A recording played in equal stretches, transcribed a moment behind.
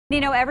You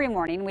know, every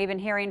morning we've been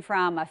hearing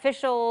from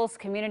officials,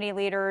 community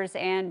leaders,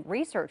 and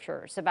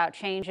researchers about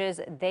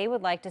changes they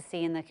would like to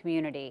see in the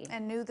community.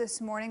 And new this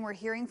morning, we're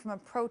hearing from a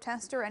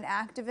protester and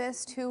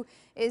activist who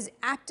is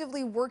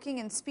actively working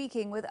and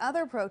speaking with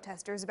other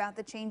protesters about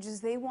the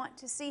changes they want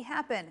to see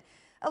happen.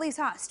 Elise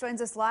Haas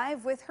joins us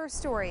live with her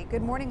story.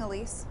 Good morning,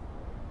 Elise.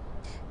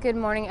 Good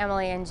morning,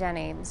 Emily and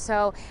Jenny.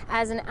 So,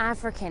 as an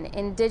African,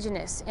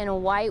 indigenous,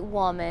 and white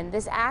woman,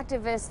 this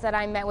activist that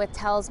I met with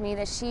tells me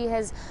that she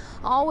has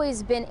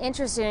always been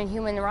interested in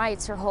human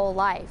rights her whole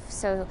life.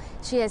 So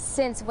she has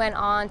since went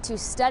on to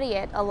study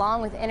it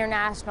along with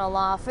international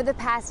law for the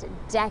past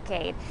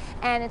decade.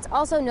 And it's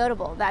also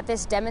notable that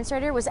this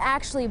demonstrator was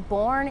actually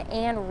born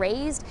and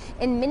raised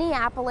in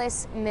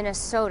Minneapolis,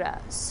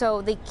 Minnesota.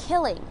 So the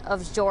killing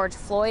of George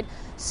Floyd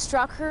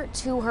struck her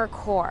to her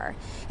core.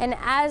 And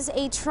as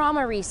a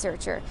trauma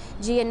researcher,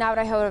 Gia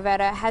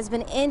Naranjo-Rivera has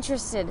been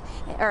interested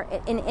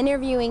in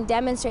interviewing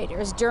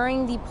demonstrators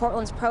during the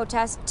Portland's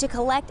protest to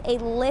collect a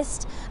list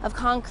of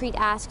concrete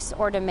asks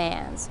or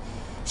demands.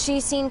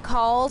 She's seen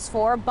calls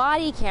for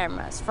body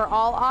cameras for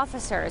all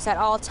officers at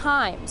all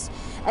times,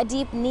 a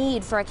deep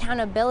need for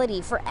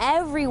accountability for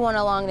everyone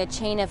along the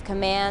chain of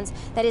commands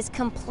that is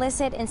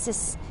complicit in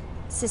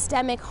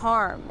systemic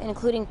harm,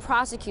 including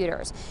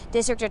prosecutors,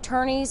 district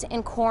attorneys,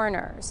 and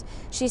coroners.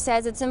 She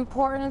says it's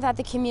important that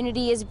the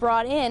community is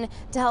brought in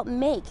to help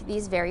make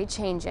these very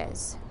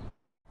changes.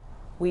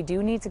 We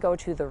do need to go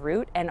to the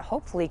root and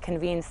hopefully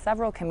convene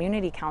several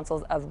community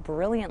councils of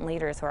brilliant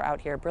leaders who are out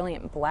here,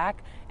 brilliant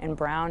Black and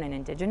Brown and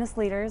Indigenous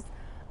leaders,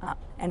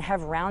 and have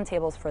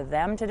roundtables for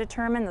them to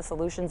determine the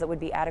solutions that would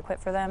be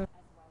adequate for them.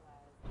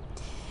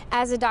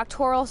 As a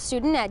doctoral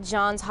student at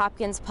Johns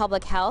Hopkins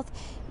Public Health,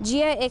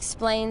 Gia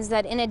explains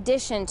that in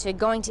addition to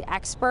going to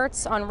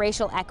experts on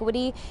racial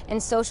equity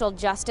and social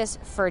justice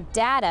for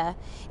data,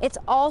 it's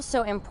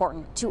also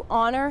important to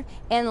honor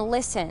and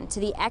listen to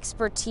the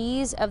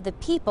expertise of the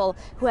people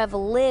who have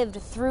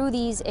lived through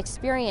these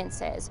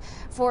experiences.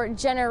 For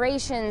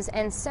generations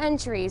and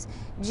centuries,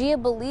 Gia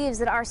believes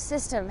that our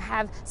system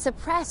have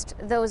suppressed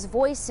those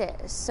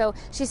voices. So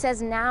she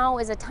says now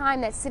is a time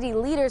that city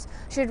leaders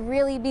should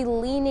really be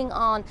leaning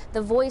on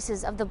the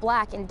voices of the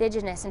Black,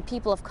 Indigenous, and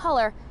people of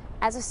color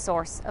as a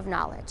source of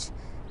knowledge.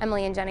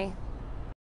 Emily and Jenny.